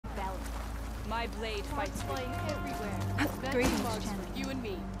My blade fights flying everywhere. Greetings, Bugs Chen. for you and me.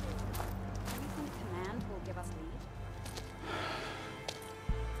 Maybe some command will give us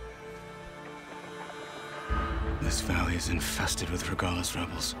lead. This valley is infested with Regalla's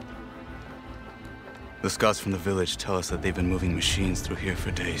rebels. The scouts from the village tell us that they've been moving machines through here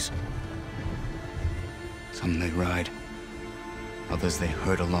for days. Some they ride, others they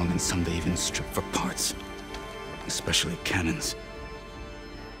herd along, and some they even strip for parts. Especially cannons.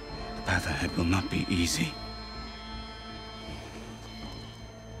 The path ahead will not be easy.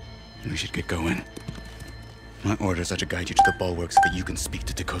 We should get going. My orders are to guide you to the bulwark so that you can speak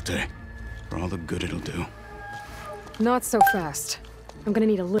to Tekote. For all the good it'll do. Not so fast. I'm gonna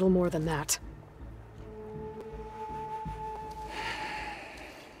need a little more than that.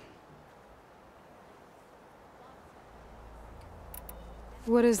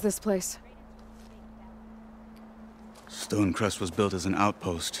 What is this place? Stonecrest was built as an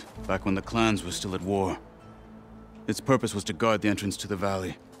outpost, back when the clans were still at war. Its purpose was to guard the entrance to the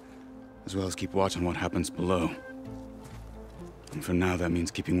valley, as well as keep watch on what happens below. And for now, that means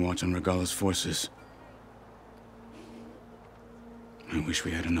keeping watch on Regalla's forces. I wish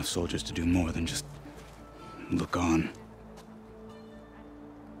we had enough soldiers to do more than just look on.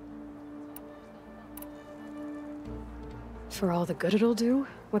 For all the good it'll do?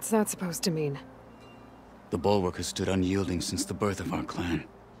 What's that supposed to mean? The bulwark has stood unyielding since the birth of our clan.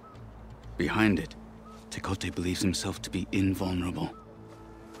 Behind it, Tekote believes himself to be invulnerable.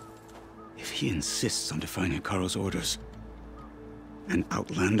 If he insists on defying Hikaru's orders, an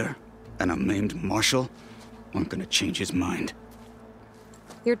outlander and a maimed marshal aren't gonna change his mind.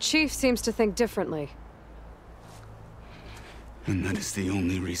 Your chief seems to think differently. And that is the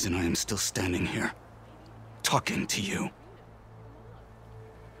only reason I am still standing here, talking to you.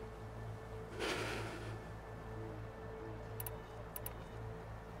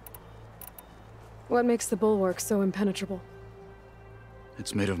 What makes the bulwark so impenetrable?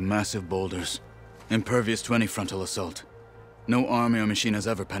 It's made of massive boulders, impervious to any frontal assault. No army or machine has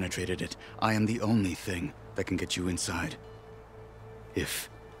ever penetrated it. I am the only thing that can get you inside. If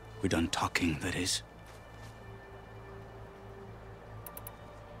we're done talking, that is.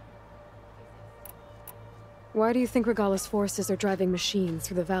 Why do you think Regalla's forces are driving machines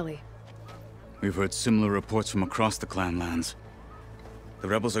through the valley? We've heard similar reports from across the clan lands. The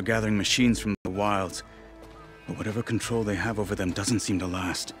rebels are gathering machines from the wilds, but whatever control they have over them doesn't seem to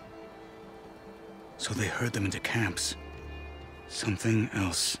last. So they herd them into camps. Something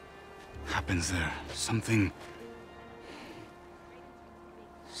else happens there. Something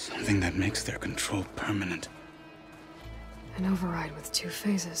that makes their control permanent. An override with 2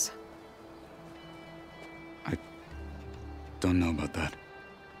 phases. I don't know about that.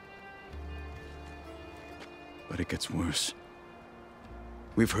 But it gets worse.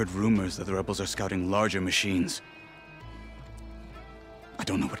 We've heard rumors that the rebels are scouting larger machines. I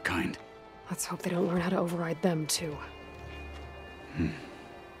don't know what kind. Let's hope they don't learn how to override them, too.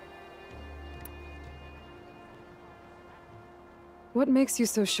 What makes you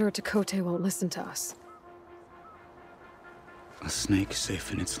so sure Tekote won't listen to us? A snake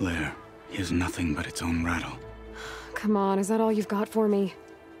safe in its lair hears nothing but its own rattle. Come on, is that all you've got for me?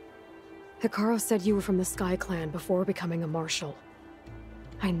 Hikaru said you were from the Sky Clan before becoming a marshal.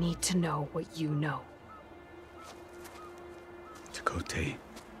 I need to know what you know. Tekote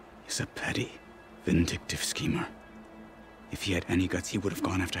is a petty, vindictive schemer. If he had any guts, he would have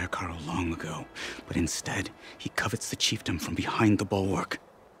gone after Hikaru long ago. But instead, he covets the chiefdom from behind the bulwark,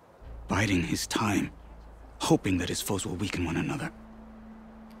 biding his time, hoping that his foes will weaken one another.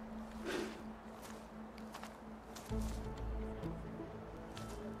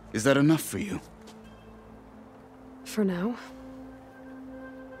 Is that enough for you? For now.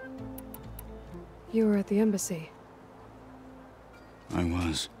 You were at the embassy. I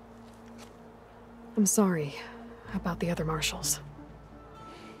was. I'm sorry about the other marshals.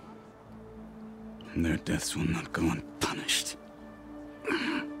 Their deaths will not go unpunished.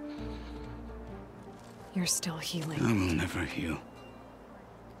 You're still healing. I will never heal.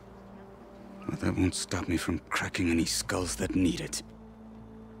 But that won't stop me from cracking any skulls that need it.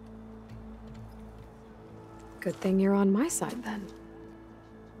 Good thing you're on my side, then.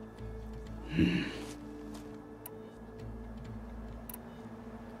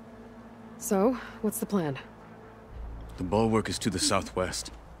 So, what's the plan? The bulwark is to the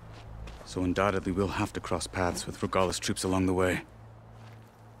southwest, so undoubtedly we'll have to cross paths with Regalla's troops along the way.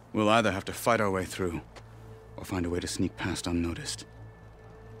 We'll either have to fight our way through, or find a way to sneak past unnoticed.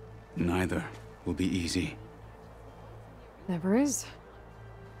 Neither will be easy. Never is.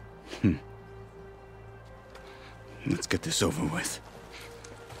 Let's get this over with.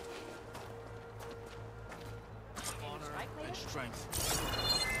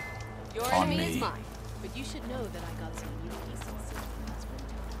 strength. Your On enemy me. is mine, but you should know that I got some new pieces in last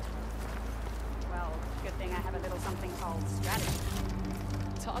winter. Well, good thing I have a little something called strategy.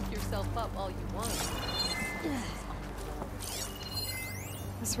 Talk yourself up all you want.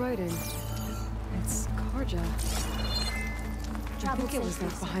 This writing. It's Karja. I think it was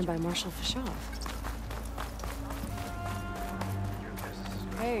left behind by Marshal Fashov.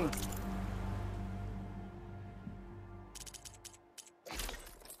 Hey.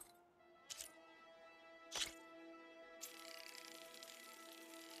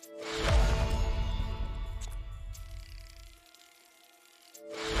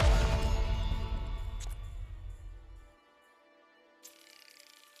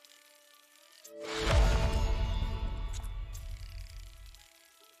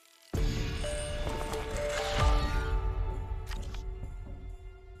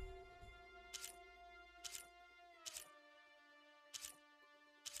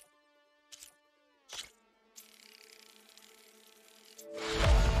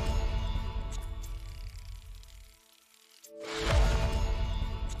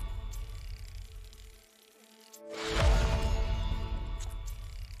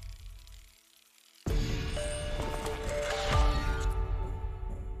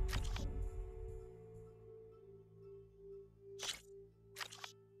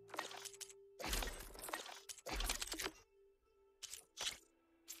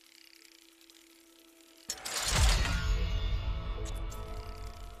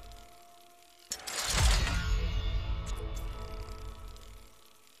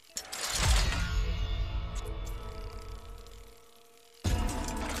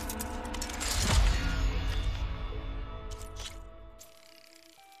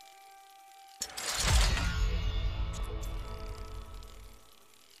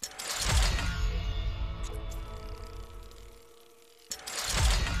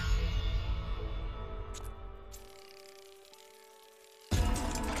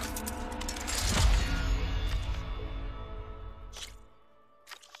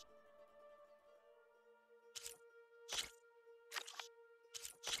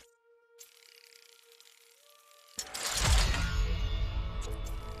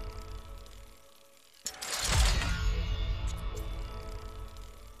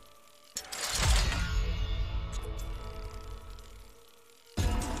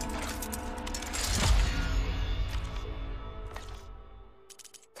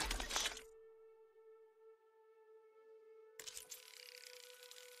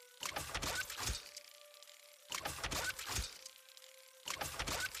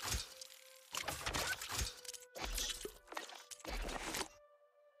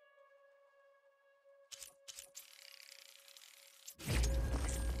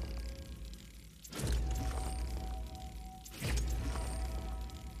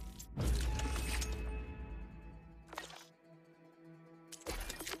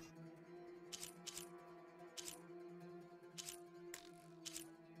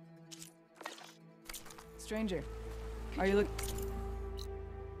 Stranger, are you look?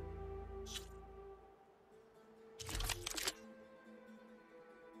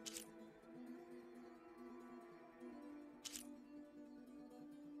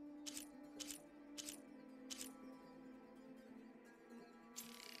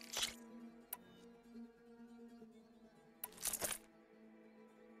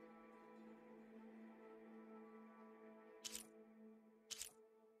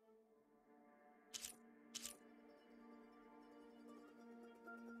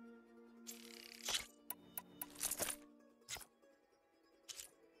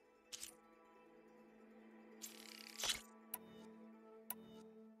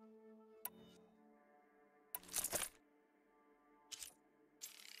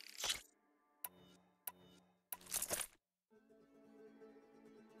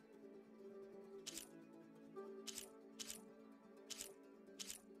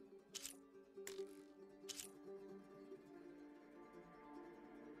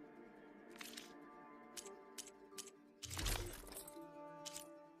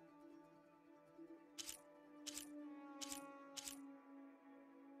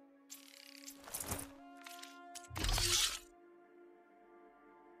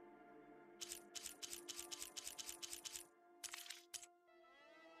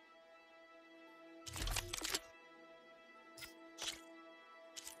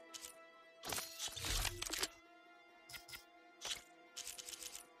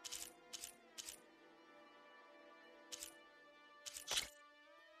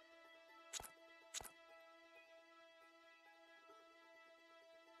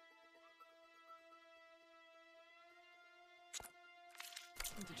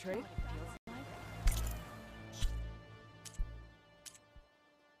 To trade?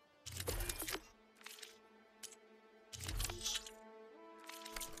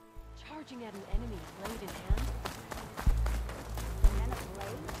 Charging at an enemy, blade in hand. And then a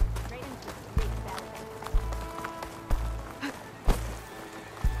blade straight into his big belly.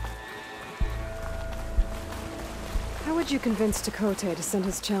 How would you convince Tekote to send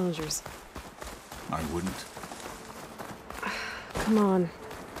his challengers? I wouldn't. Come on.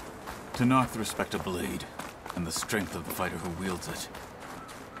 Tenarth respect a blade, and the strength of the fighter who wields it.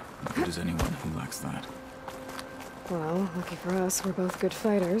 As good as anyone who lacks that. Well, lucky for us, we're both good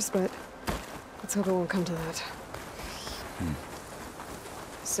fighters, but let's hope it won't come to that.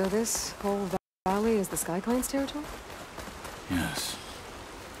 So this whole valley is the Sky Clan's territory? Yes.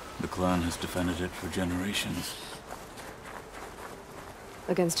 The clan has defended it for generations.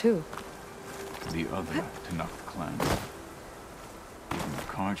 Against who? The other Tenarth clans. Even the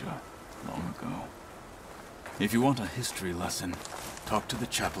Karja, long ago. If you want a history lesson, talk to the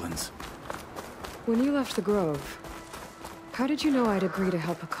chaplains. When you left the Grove, how did you know I'd agree to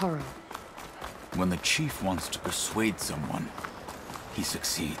help Hikaru? When the chief wants to persuade someone, he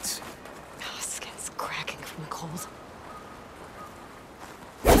succeeds. Oh, skin's cracking from the cold.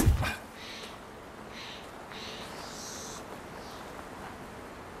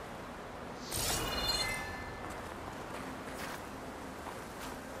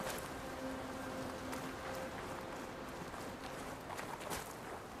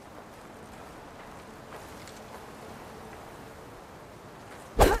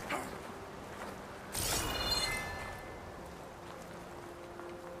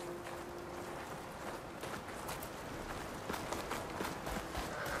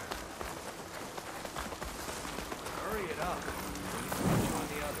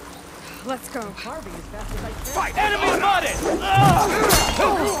 Let's go. Fight! Enemy spotted!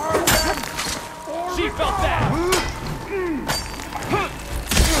 She felt that!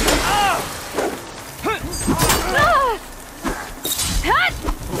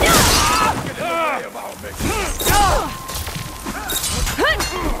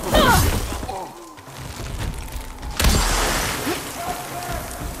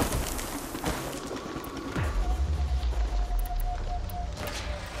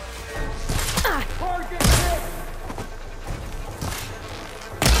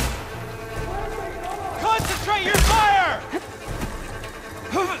 Concentrate your fire!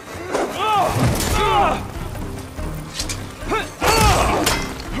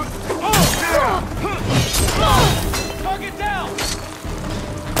 Target down!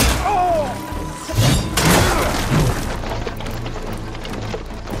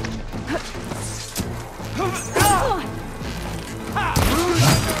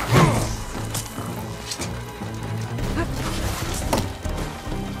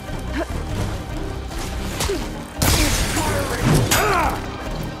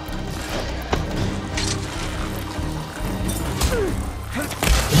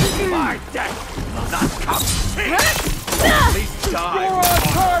 My death will not come cheap! Please die! You're on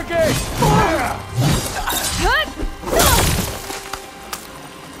target!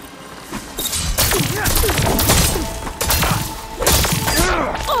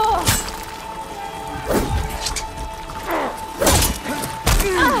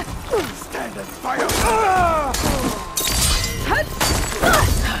 Stand and fire!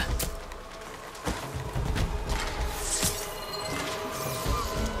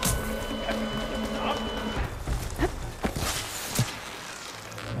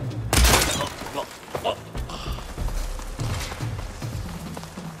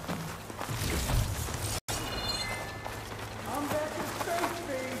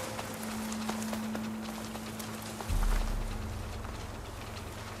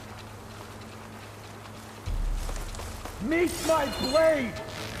 Meet my blade!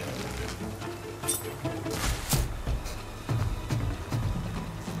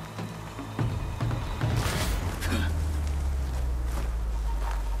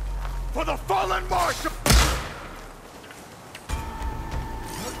 For the fallen marshal!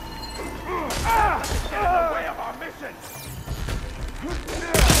 Get in the way of our mission!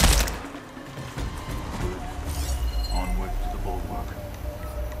 Onward to the bulwark.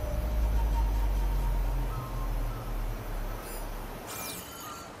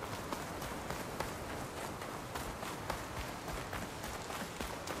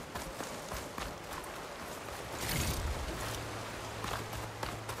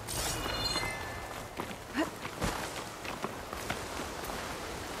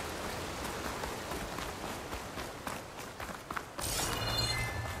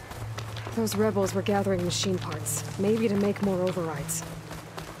 Those rebels were gathering machine parts, maybe to make more overrides.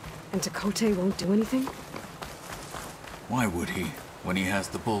 And Tekote won't do anything? Why would he, when he has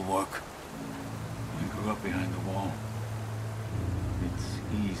the bulwark? I grew up behind the wall. It's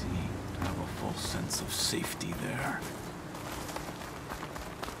easy to have a false sense of safety there.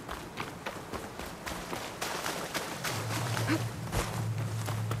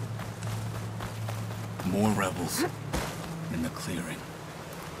 More rebels in the clearing.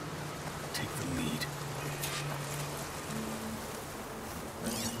 Take the lead.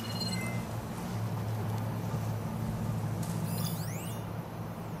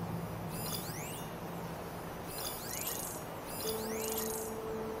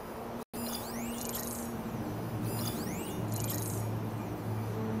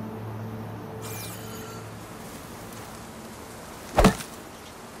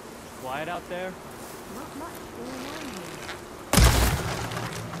 Quiet out there? Not much going on here.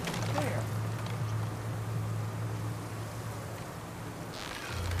 There.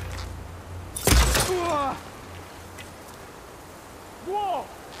 Whoa!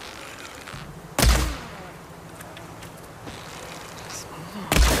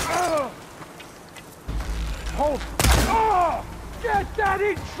 Hold! Oh! Get that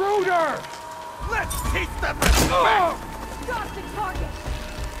intruder! Let's teach them respect! Got the target!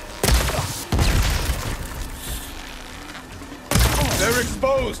 They're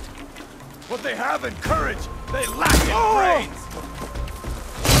exposed! What they have in courage, they lack in brains!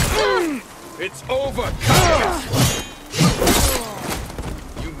 It's over, cowards!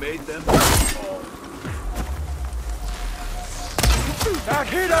 You made them? Back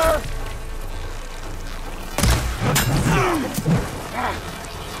hitter!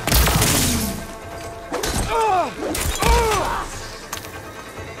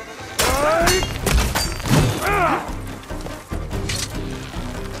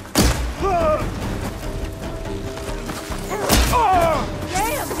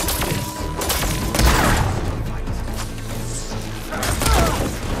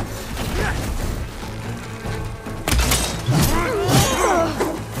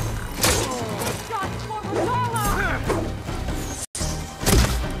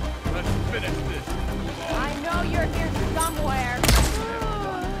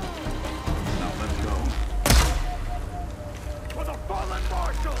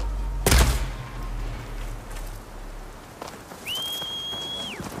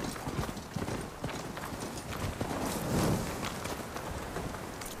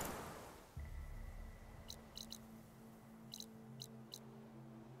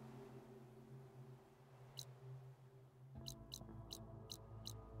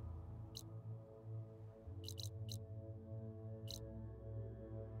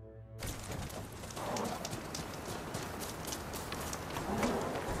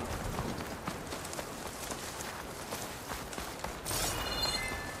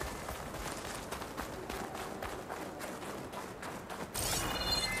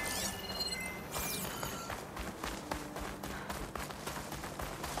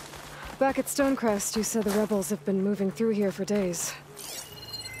 Back at Stonecrest, you said the rebels have been moving through here for days.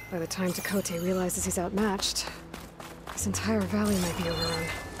 By the time Tekote realizes he's outmatched, this entire valley might be overrun.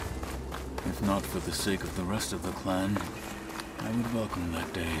 If not for the sake of the rest of the clan, I would welcome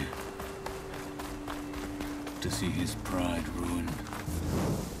that day. To see his pride ruined.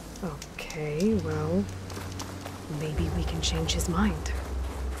 Okay, well, maybe we can change his mind.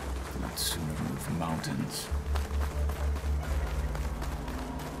 I'd sooner move mountains.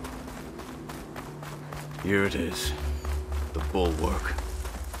 Here it is. The bulwark.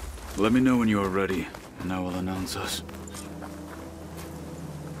 Let me know when you are ready, and I will announce us.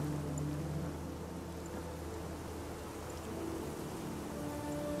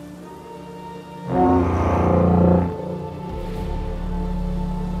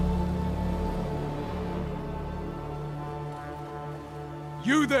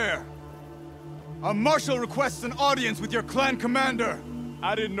 You there! A marshal requests an audience with your clan commander.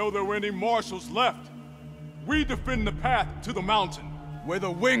 I didn't know there were any marshals left. We defend the path to the mountain. Where the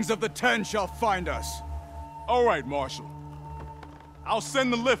wings of the Ten shall find us. All right, Marshal. I'll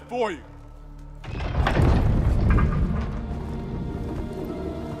send the lift for you.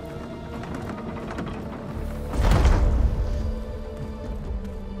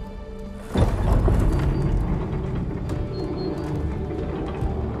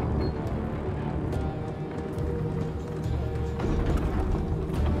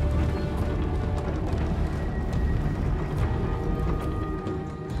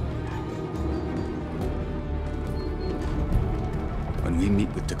 When we meet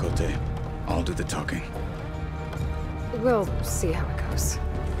with Tekote, I'll do the talking. We'll see how it goes.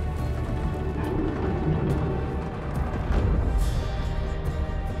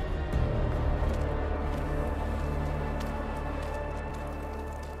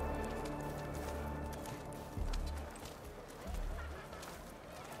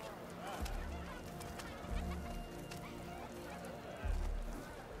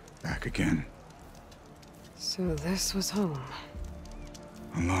 back again. So this was home.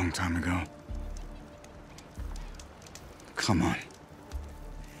 A long time ago. Come on.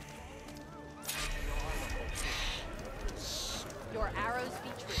 Your arrows be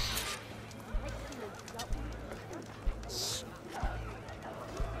true.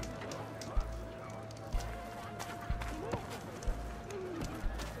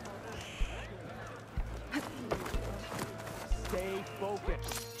 Stay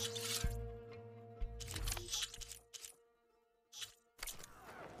focused.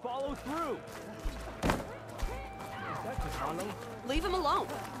 Follow through. Is that Kotallo? Leave him alone.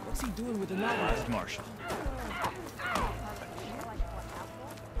 What's he doing with the novelized Marshal?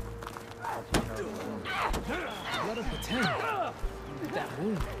 Blood of the Ten. That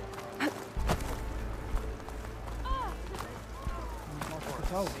wound.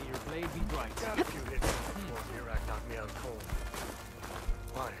 Kotallo, may your blade be bright. Got a few hits before Iraq knocked me out cold.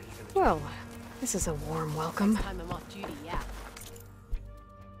 Why are you gonna Well, this is a warm welcome. Time I'm off duty, yeah.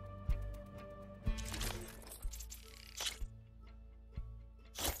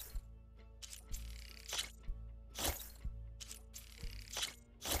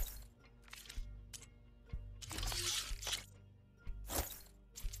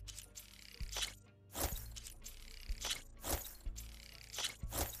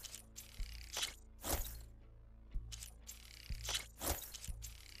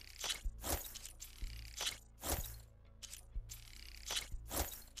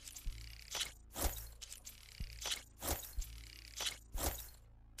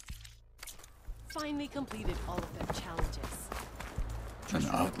 Finally completed all of their challenges. An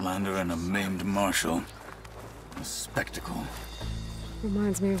outlander and a maimed marshal. A spectacle.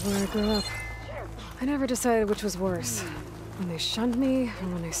 Reminds me of where I grew up. I never decided which was worse. When they shunned me, or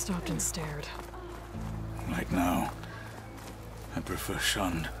when they stopped and stared. Right now, I prefer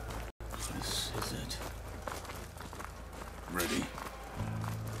shunned. This is it. Ready?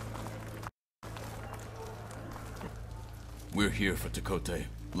 We're here for Tekote.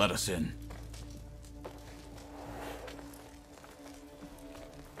 Let us in.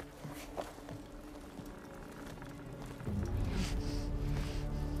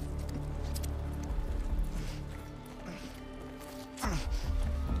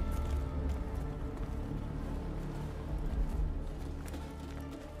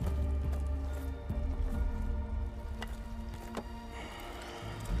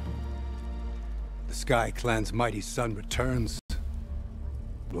 The Sky Clan's mighty son returns.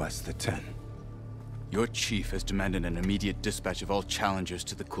 Bless the Ten. Your chief has demanded an immediate dispatch of all challengers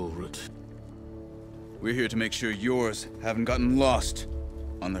to the cool route. We're here to make sure yours haven't gotten lost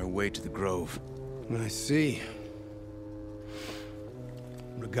on their way to the Grove. I see.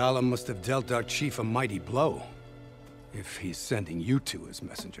 Regala must have dealt our chief a mighty blow, if he's sending you two as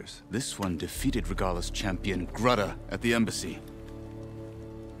messengers. This one defeated Regala's champion, Grudda, at the embassy.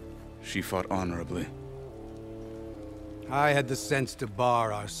 She fought honorably. I had the sense to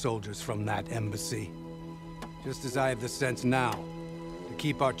bar our soldiers from that embassy. Just as I have the sense now, to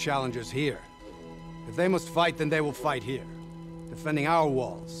keep our challengers here. If they must fight, then they will fight here. Defending our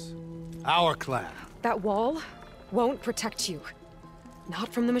walls. Our clan. That wall won't protect you.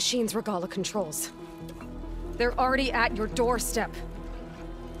 Not from the machines Regala controls. They're already at your doorstep.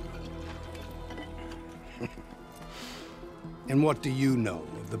 And what do you know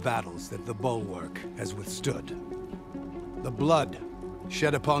of the battles that the Bulwark has withstood? The blood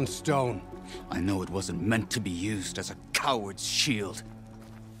shed upon stone. I know it wasn't meant to be used as a coward's shield.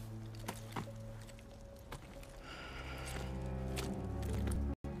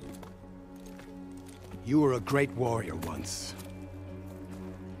 You were a great warrior once.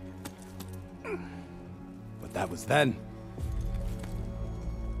 But that was then.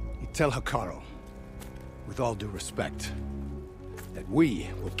 You tell Hikaru, with all due respect, that we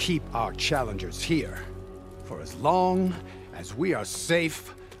will keep our challengers here for as long as we are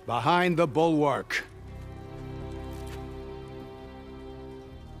safe behind the Bulwark.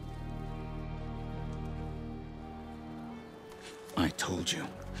 I told you,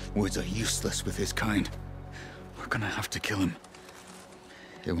 words are useless with his kind. We're gonna have to kill him.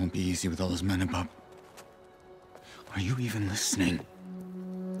 It won't be easy with all his men about. Are you even listening?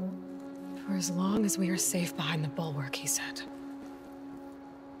 For as long as we are safe behind the Bulwark, he said.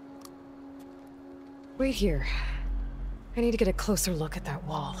 Wait here. I need to get a closer look at that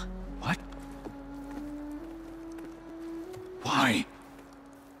wall. What? Why?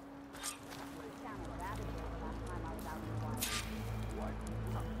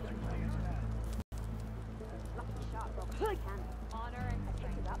 Honor and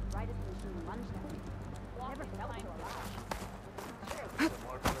picked up right as the machine lunged at me. Never felt so alive.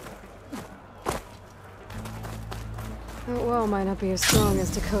 That well might not be as strong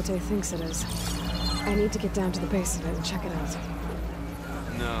as Tekote thinks it is. I need to get down to the base of it and check it out.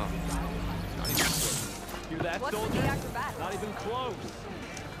 No. Not even close. Hear that, What's soldier? the acrobat? Not even close.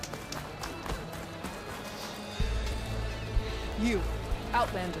 You,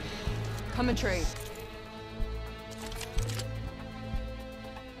 Outlander. Come and trade.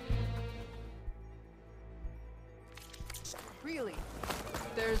 Really?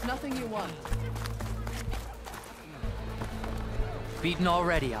 There's nothing you want. Beaten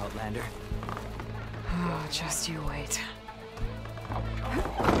already, Outlander. Oh, just you wait.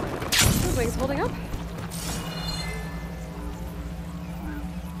 The wing's holding up.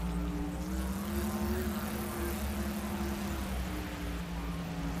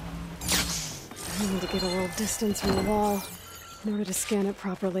 I need to get a little distance from the wall in order to scan it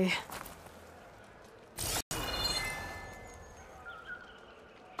properly.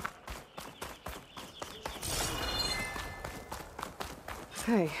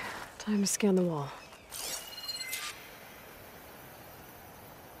 Okay, time to scan the wall.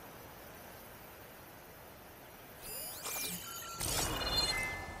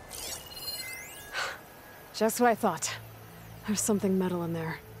 Just what I thought. There's something metal in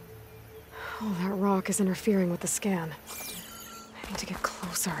there. Oh, that rock is interfering with the scan. I need to get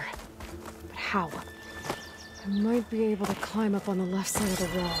closer. But how? I might be able to climb up on the left side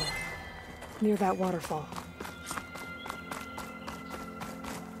of the wall, near that waterfall.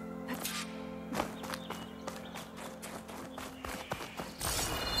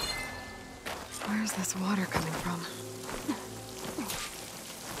 Where's this water coming from?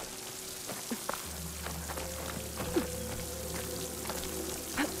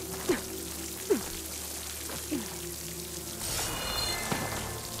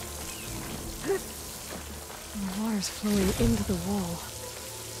 The water's flowing into the wall.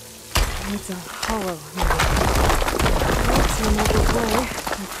 It's a hollow, maybe. That seems like a way.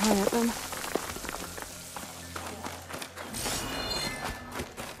 I'll pry at them.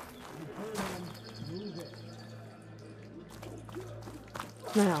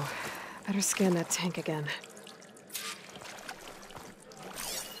 Now, better scan that tank again.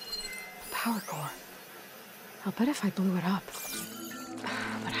 Power core. I'll bet if I blew it up.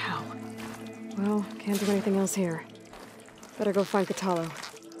 But how? Well, can't do anything else here. Better go find Kotallo.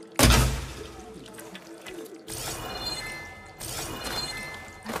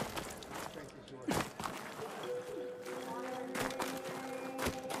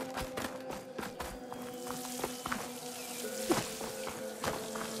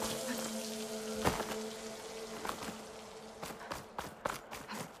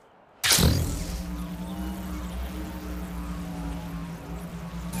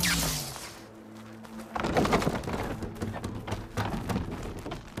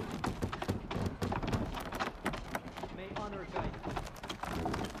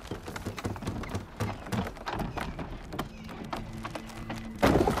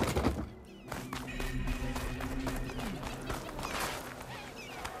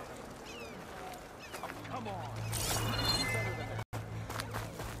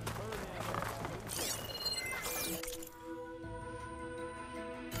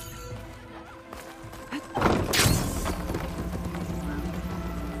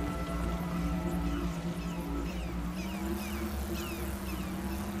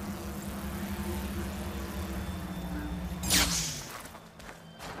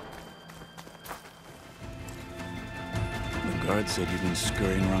 The guard said you've been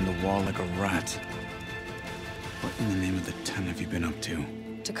scurrying around the wall like a rat. What in the name of the 10 have you been up to?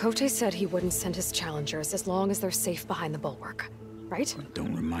 Tekote said he wouldn't send his challengers as long as they're safe behind the bulwark, right?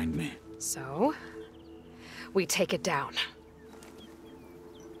 Don't remind me. So, we take it down.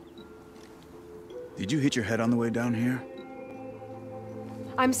 Did you hit your head on the way down here?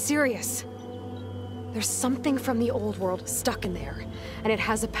 I'm serious. There's something from the old world stuck in there, and it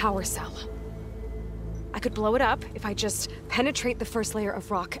has a power cell. I could blow it up if I just penetrate the first layer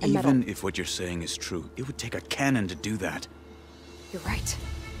of rock and metal. Even if what you're saying is true, it would take a cannon to do that. You're right.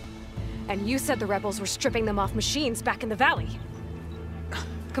 And you said the rebels were stripping them off machines back in the valley.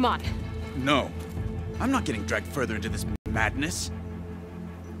 Come on. No. I'm not getting dragged further into this madness.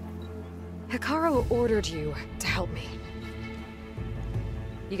 Hikaru ordered you to help me.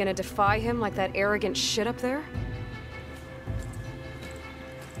 You gonna defy him like that arrogant shit up there?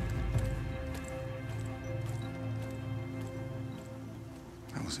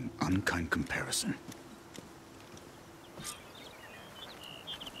 That was an unkind comparison.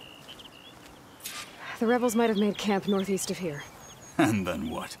 The rebels might have made camp northeast of here. And then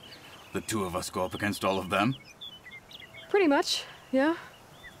what? The two of us go up against all of them? Pretty much, yeah.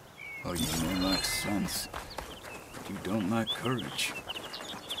 Oh, you may lack sense. You don't lack courage.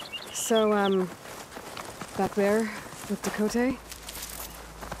 So, back there with Dakota,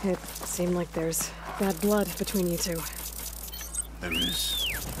 it seemed like there's bad blood between you two. There is.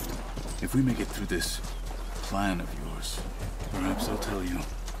 If we make it through this plan of yours, perhaps I'll tell you.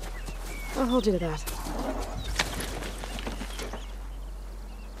 I'll hold you to that.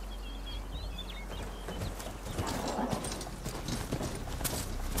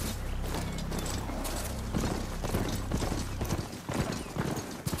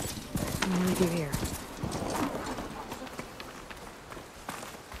 What do we do here?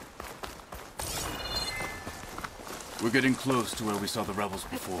 We're getting close to where we saw the rebels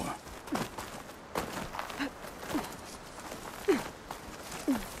before.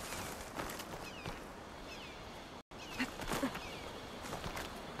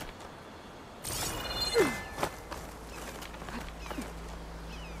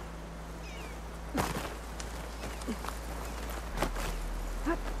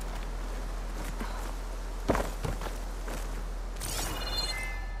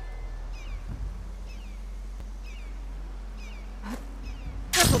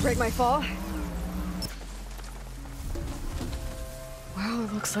 That'll break my fall. Well,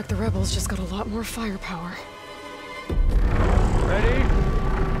 it looks like the rebels just got a lot more firepower. Ready?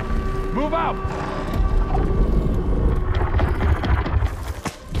 Move out!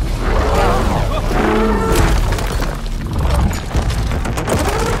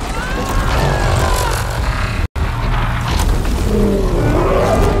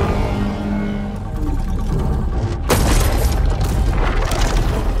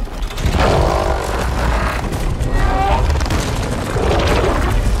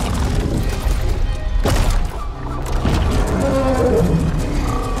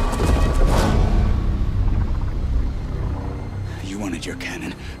 Your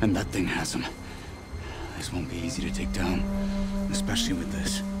cannon, and that thing has him. This won't be easy to take down, especially with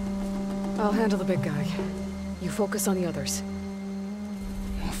this. I'll handle the big guy. You focus on the others.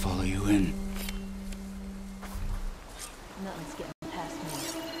 I'll follow you in. Nothing's getting past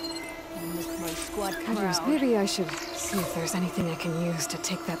me. I'll make my squad Guys, proud. maybe I should see if there's anything I can use to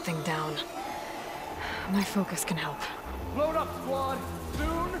take that thing down. My focus can help. Load up, squad.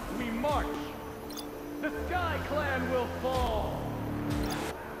 Soon we march. The Sky Clan will fall.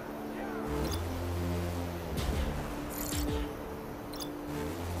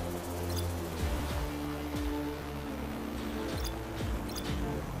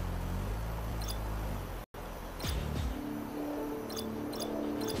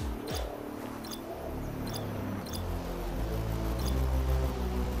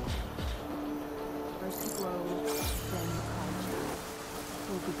 First the grove, then the culture.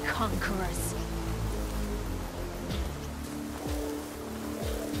 We'll be conquerors.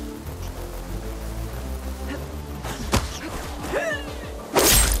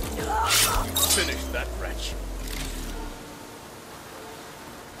 Finish that wretch.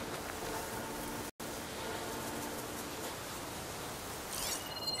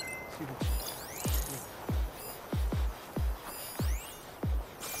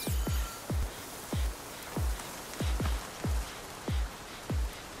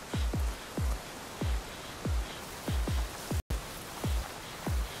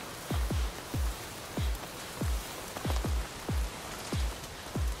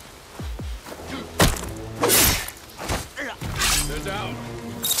 They're down.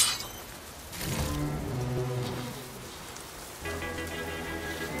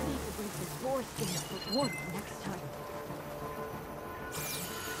 Next time.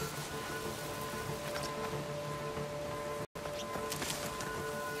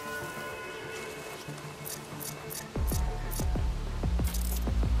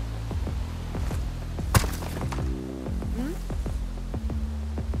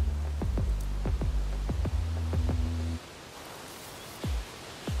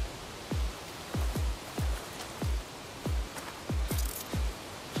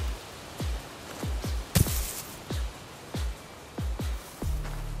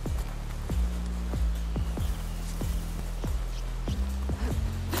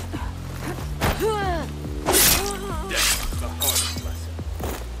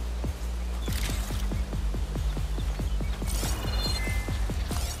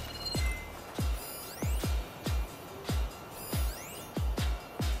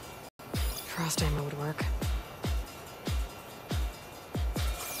 Frost ammo would work.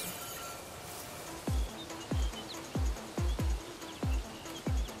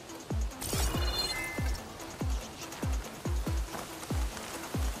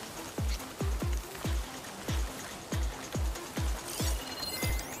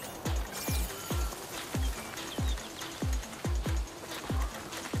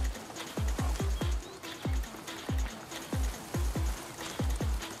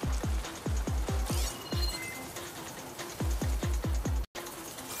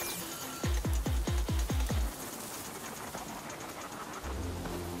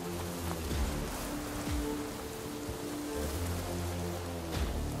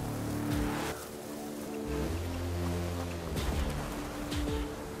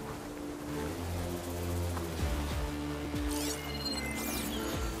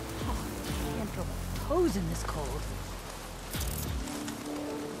 hose in this cold.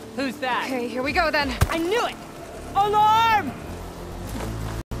 Who's that? Okay, here we go then. I knew it! Alarm!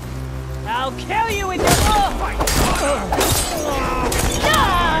 I'll kill you with your...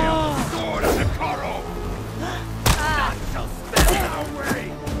 Sword of the Koro! Not so spend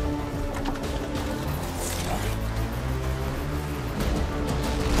away!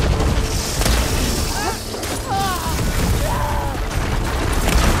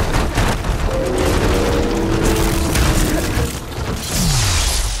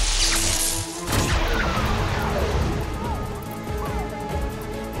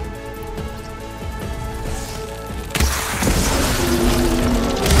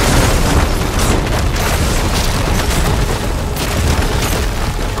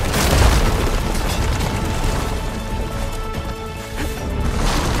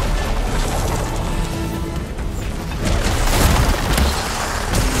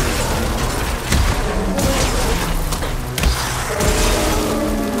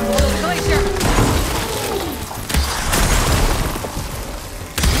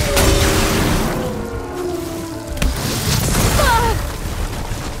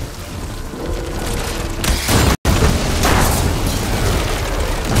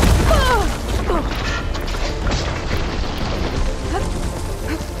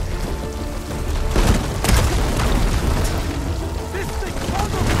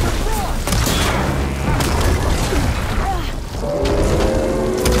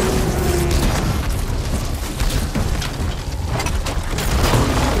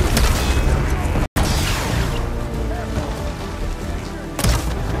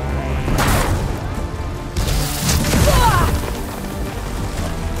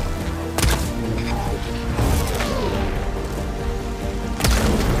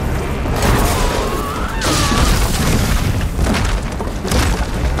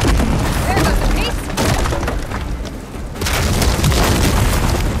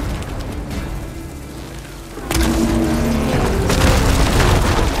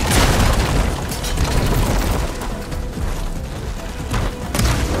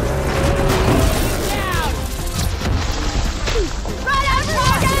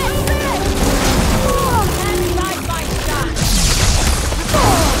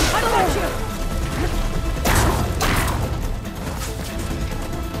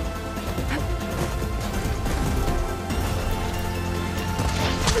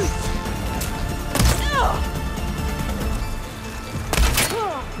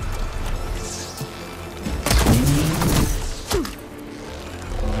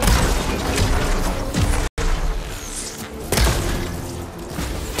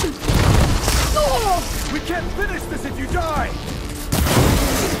 Finish this if you die!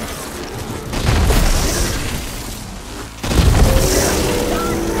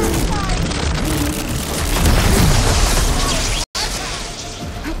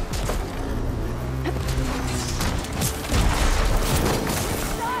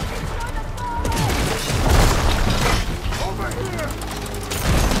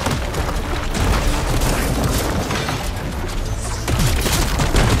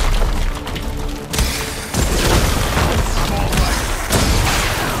 I'm all right.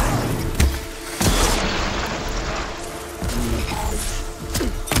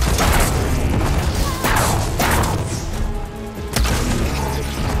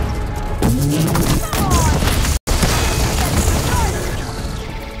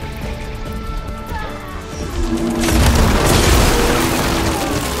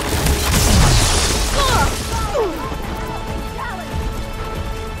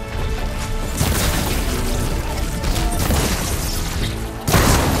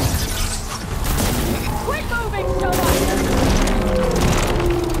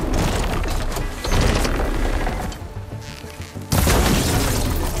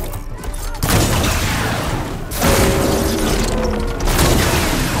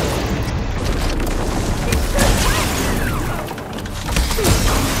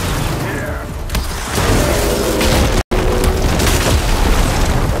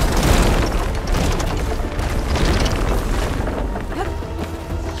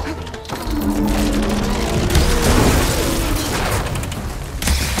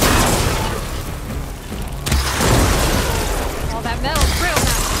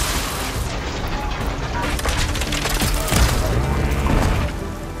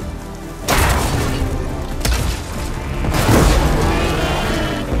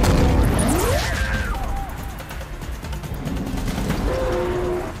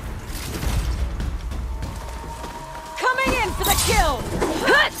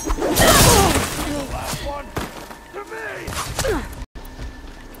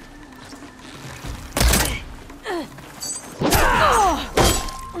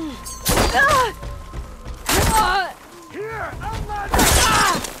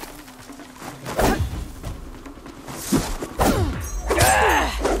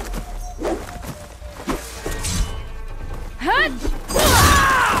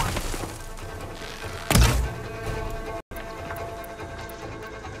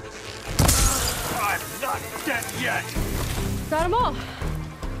 Got them all.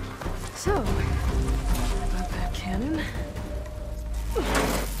 So, about that cannon.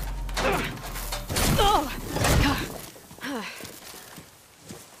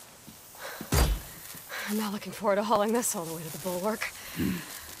 I'm not looking forward to hauling this all the way to the bulwark.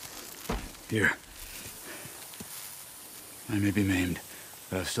 Here. I may be maimed,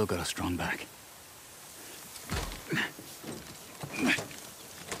 but I've still got a strong back.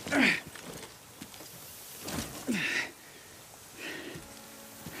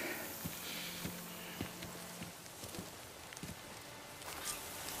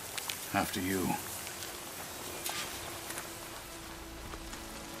 After you.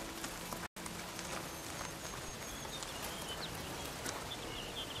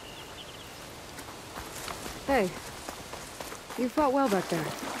 Hey, you fought well back there.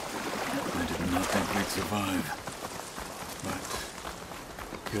 I did not think we'd survive.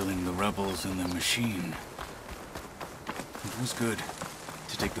 But killing the rebels and the machine, it was good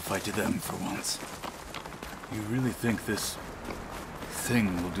to take the fight to them for once. You really think this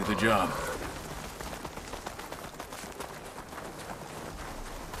thing will do the job?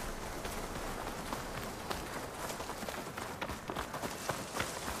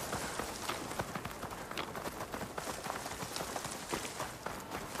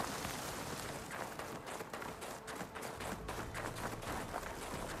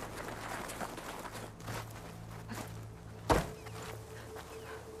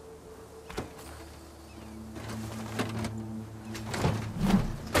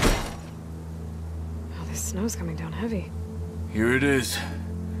 Snow's coming down heavy. Here it is.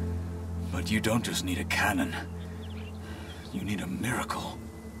 But you don't just need a cannon. You need a miracle.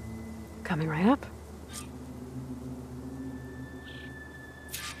 Coming right up.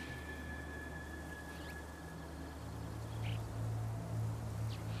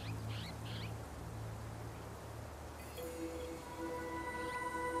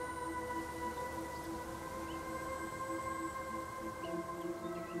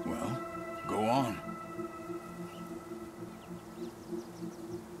 Well, go on.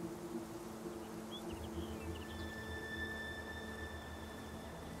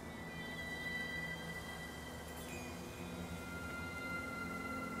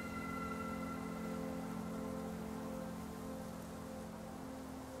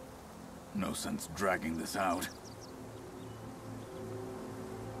 No sense dragging this out.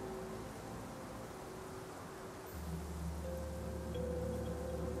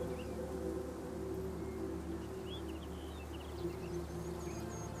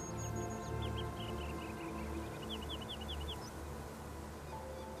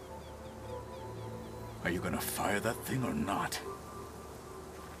 Are you gonna fire that thing or not?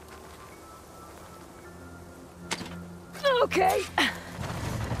 Okay.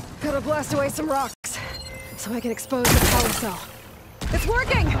 Gotta blast away some rocks, so I can expose the power cell. It's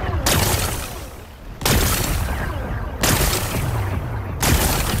working!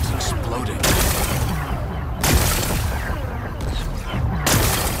 It's exploding.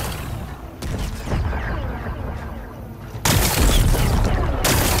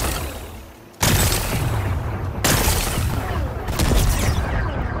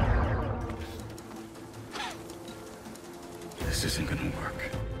 This isn't gonna work.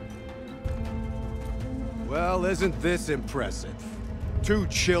 Well, isn't this impressive? 2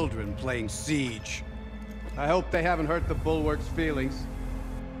 children playing siege. I hope they haven't hurt the bulwark's feelings.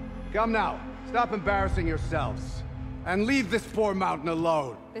 Come now, stop embarrassing yourselves. And leave this poor mountain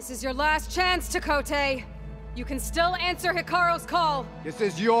alone. This is your last chance, Takote. You can still answer Hikaru's call. This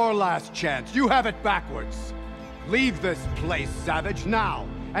is your last chance. You have it backwards. Leave this place, Savage, now.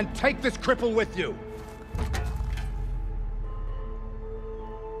 And take this cripple with you.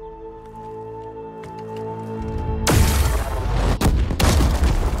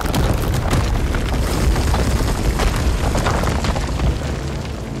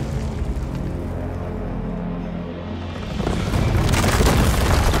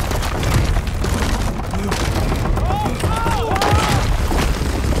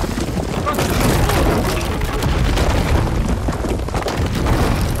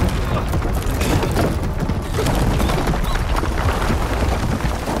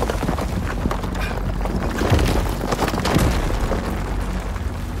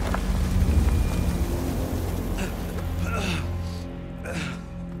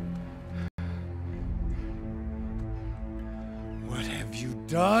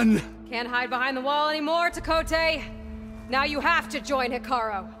 Done? Can't hide behind the wall anymore, Takote. Now you have to join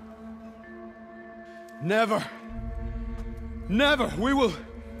Hikaru. Never. Never. We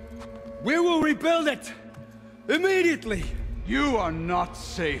will rebuild it. Immediately. You are not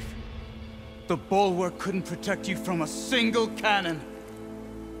safe. The bulwark couldn't protect you from a single cannon,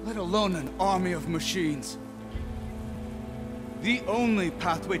 let alone an army of machines. The only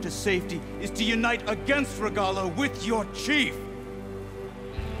pathway to safety is to unite against Regalo with your chief.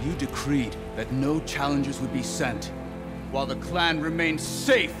 You decreed that no challengers would be sent, while the clan remained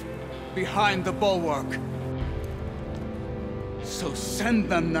safe behind the bulwark. So send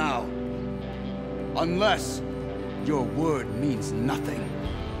them now. Unless your word means nothing.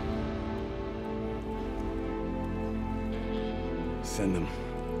 Send them.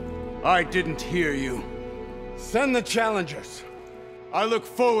 I didn't hear you. Send the challengers! I look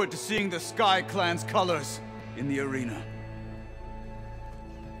forward to seeing the Sky Clan's colors in the arena.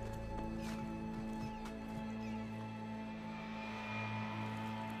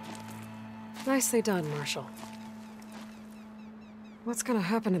 Nicely done, Marshal. What's gonna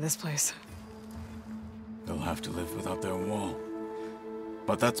happen to this place? They'll have to live without their wall.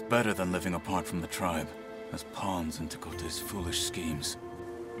 But that's better than living apart from the tribe, as pawns in Tekote's foolish schemes.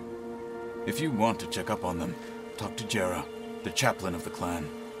 If you want to check up on them, talk to Jera, the chaplain of the clan.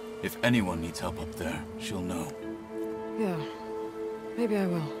 If anyone needs help up there, she'll know. Yeah, maybe I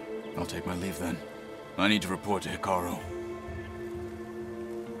will. I'll take my leave then. I need to report to Hikaru.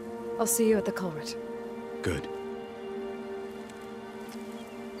 I'll see you at the culvert. Good.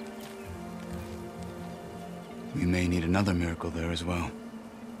 We may need another miracle there as well.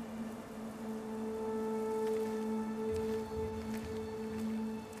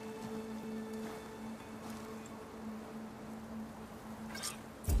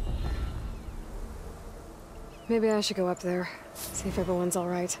 Maybe I should go up there, see if everyone's all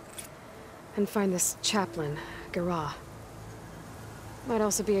right. And find this chaplain, Guerrilla. Might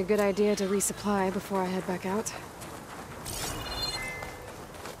also be a good idea to resupply before I head back out.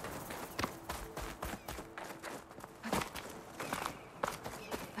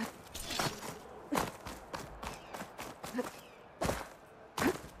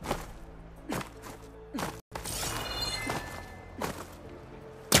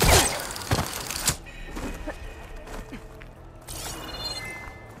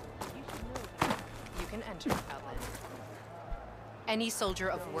 Any soldier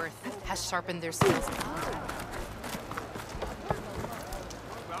of worth has sharpened their skills in combat.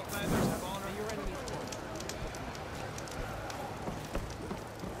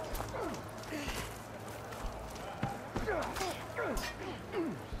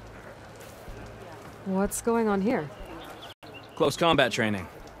 What's going on here? Close combat training.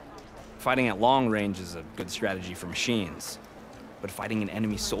 Fighting at long range is a good strategy for machines. But fighting an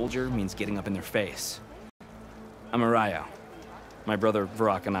enemy soldier means getting up in their face. I'm Arayo. My brother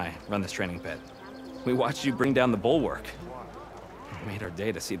Varrock and I run this training pit. We watched you bring down the bulwark. It made our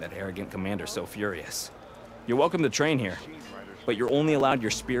day to see that arrogant commander so furious. You're welcome to train here, but you're only allowed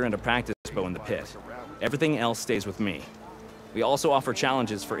your spear and a practice bow in the pit. Everything else stays with me. We also offer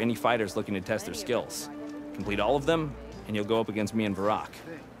challenges for any fighters looking to test their skills. Complete all of them, and you'll go up against me and Varrock.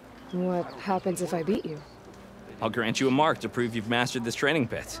 What happens if I beat you? I'll grant you a mark to prove you've mastered this training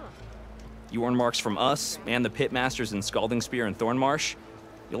pit. You earn marks from us and the pit masters in Scalding Spear and Thornmarsh.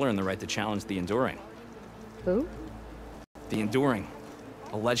 You'll earn the right to challenge the Enduring. Who? The Enduring.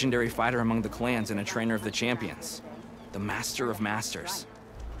 A legendary fighter among the clans and a trainer of the champions. The Master of Masters.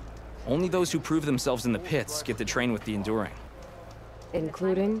 Only those who prove themselves in the pits get to train with the Enduring.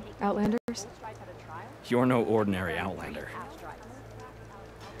 Including Outlanders? You're no ordinary Outlander.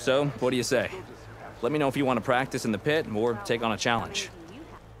 So, what do you say? Let me know if you want to practice in the pit or take on a challenge.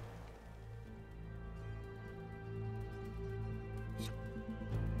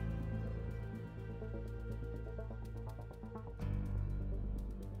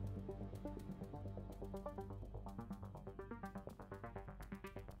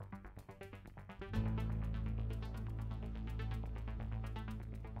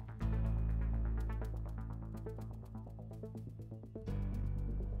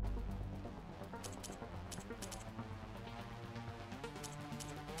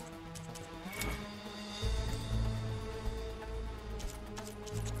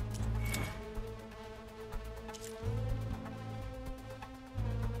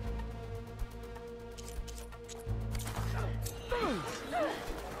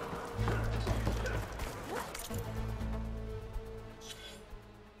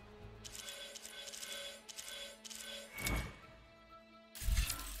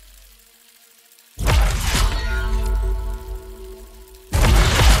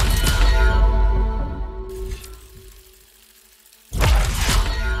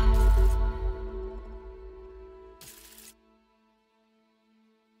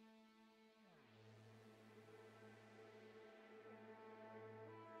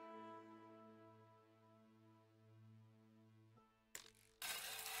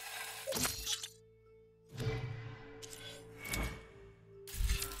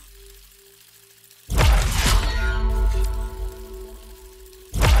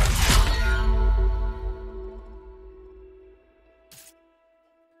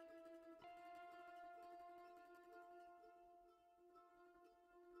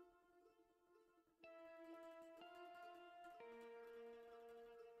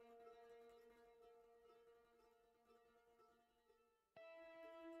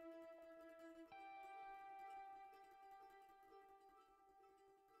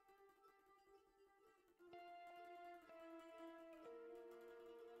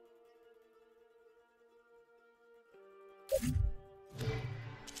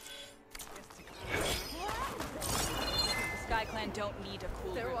 clan don't need a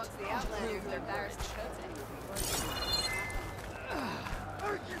cool There route. walks the Outlander who embarrassed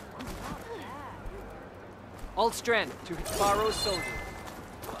All strength to Faro's soldier.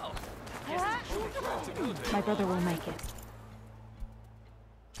 My brother will make it.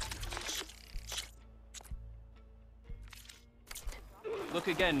 Look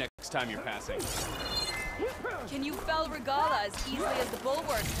again next time you're passing. Can you fell Regala as easily as the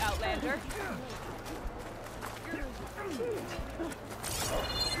bulwarks, Outlander?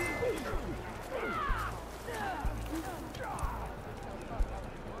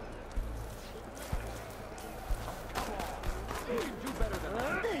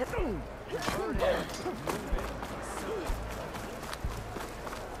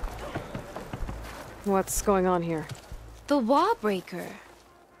 What's going on here? The wall breaker.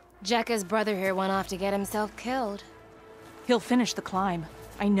 Jekka's brother here went off to get himself killed. He'll finish the climb.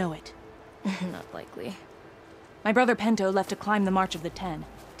 I know it. Not likely. My brother Pento left to climb the March of the Ten,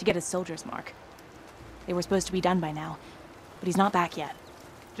 to get his soldier's mark. They were supposed to be done by now, but he's not back yet.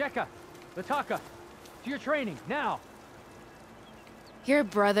 Jekka! Lataka! To your training, now! Your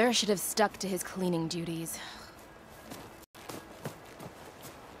brother should have stuck to his cleaning duties.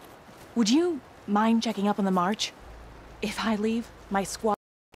 Would you mind checking up on the march? If I leave, my squad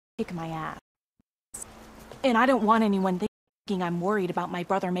will kick my ass. And I don't want anyone thinking I'm worried about my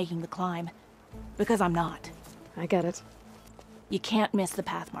brother making the climb. Because I'm not. I get it. You can't miss the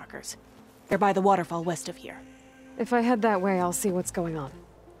path markers. They're by the waterfall west of here. If I head that way, I'll see what's going on.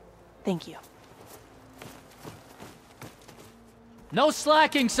 Thank you. No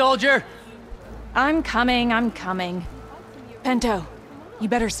slacking, soldier! I'm coming, I'm coming. Pento, you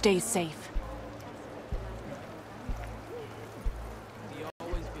better stay safe.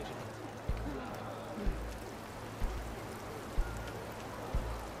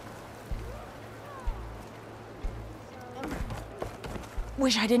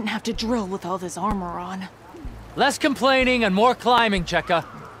 Wish I didn't have to drill with all this armor on. Less complaining and more climbing, Jekka.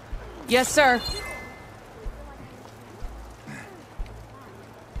 Yes, sir.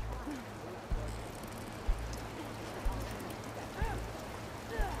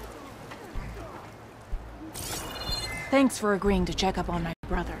 Thanks for agreeing to check up on my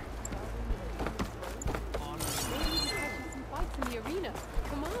brother. fights in the arena.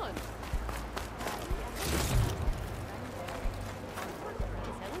 Come on.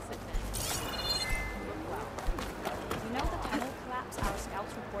 You know the tunnel collapse our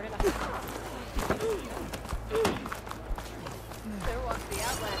scouts reported up There walks the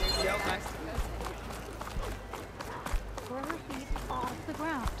Outlander who embarrassed Throw her feet off the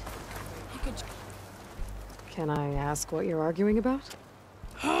ground. Can I ask what you're arguing about?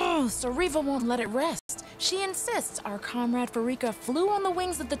 Oh, Sariva won't let it rest. She insists our comrade Farika flew on the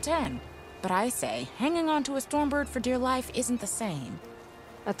wings of the Ten. But I say, hanging on to a Stormbird for dear life isn't the same.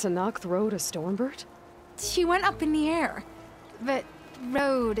 A Tanakh rode a Stormbird? She went up in the air. But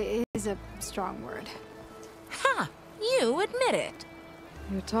road is a strong word. Ha! You admit it.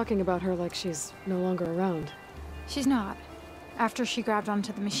 You're talking about her like she's no longer around. She's not. After she grabbed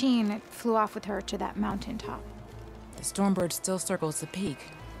onto the machine, it flew off with her to that mountaintop. The Stormbird still circles the peak,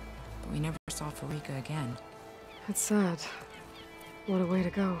 but we never saw Farika again. It's sad. What a way to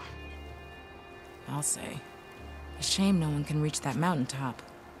go. I'll say. A shame no one can reach that mountaintop.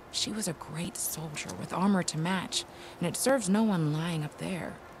 She was a great soldier with armor to match, and it serves no one lying up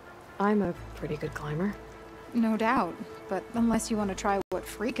there. I'm a pretty good climber. No doubt, but unless you want to try what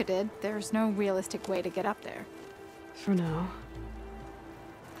Farika did, there's no realistic way to get up there. For now.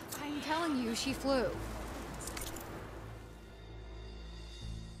 I'm telling you, she flew.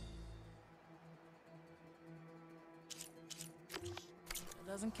 It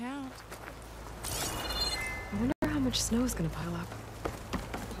doesn't count. I wonder how much snow is gonna pile up.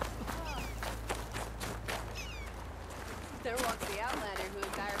 There walks the Outlander who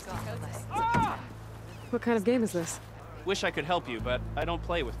embarrassed Kotallo. What kind of game is this? Wish I could help you, but I don't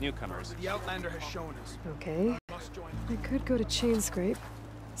play with newcomers. The Outlander has shown us. Okay. I could go to Chainscrape.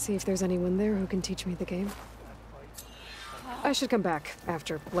 See if there's anyone there who can teach me the game. I should come back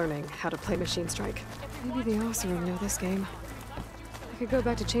after learning how to play Machine Strike. Maybe the Osram know this game. I could go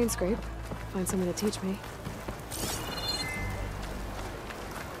back to Chainscrape, find someone to teach me.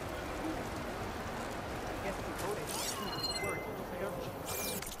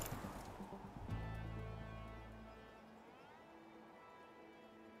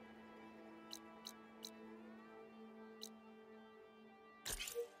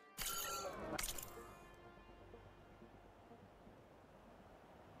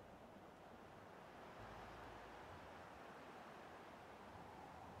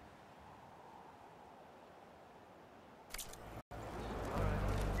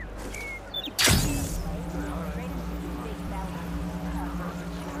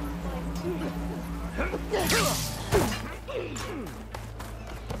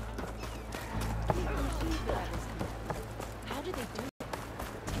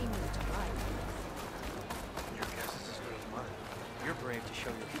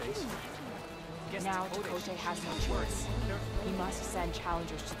 Now, Kote has no choice. He must send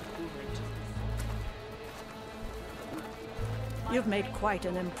challengers to the crew route. You've made quite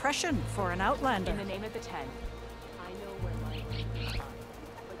an impression for an outlander. In the name of the Ten. I know where my enemies are,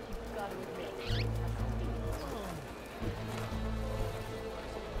 but you've got to admit,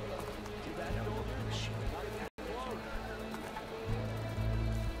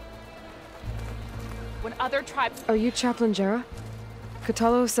 When other tribes... Are you Chaplain Jera?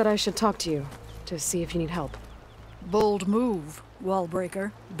 Kotallo said I should talk to you, to see if you need help. Bold move,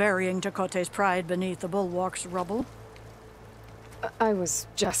 Wallbreaker, burying Tekote's pride beneath the bulwark's rubble. I was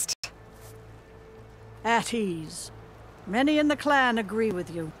just... At ease. Many in the clan agree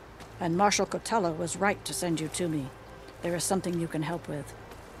with you, and Marshal Kotallo was right to send you to me. There is something you can help with.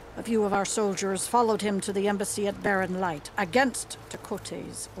 A few of our soldiers followed him to the embassy at Barren Light, against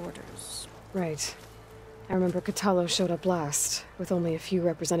Tekote's orders. Right. I remember Kotallo showed up last, with only a few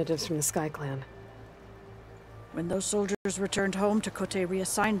representatives from the Sky Clan. When those soldiers returned home, Tekote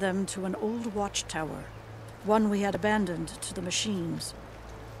reassigned them to an old watchtower, one we had abandoned to the machines.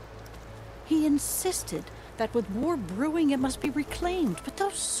 He insisted that with war brewing it must be reclaimed, but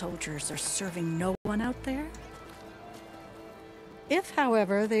those soldiers are serving no one out there. If,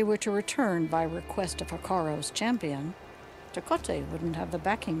 however, they were to return by request of Hikaru's champion, Tekote wouldn't have the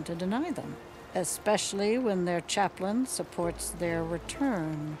backing to deny them, especially when their chaplain supports their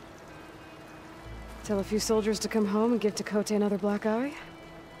return. Tell a few soldiers to come home and give Tekote another black eye?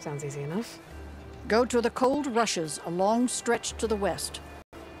 Sounds easy enough. Go to the cold rushes, a long stretch to the west.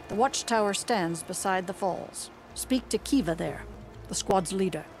 The watchtower stands beside the falls. Speak to Kiva there, the squad's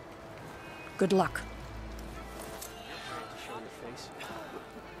leader. Good luck.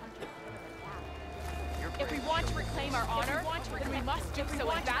 If we want to reclaim our honor, then we must do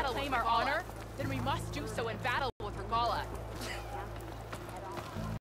so in battle with Regala. Then we must do so in battle with Regala.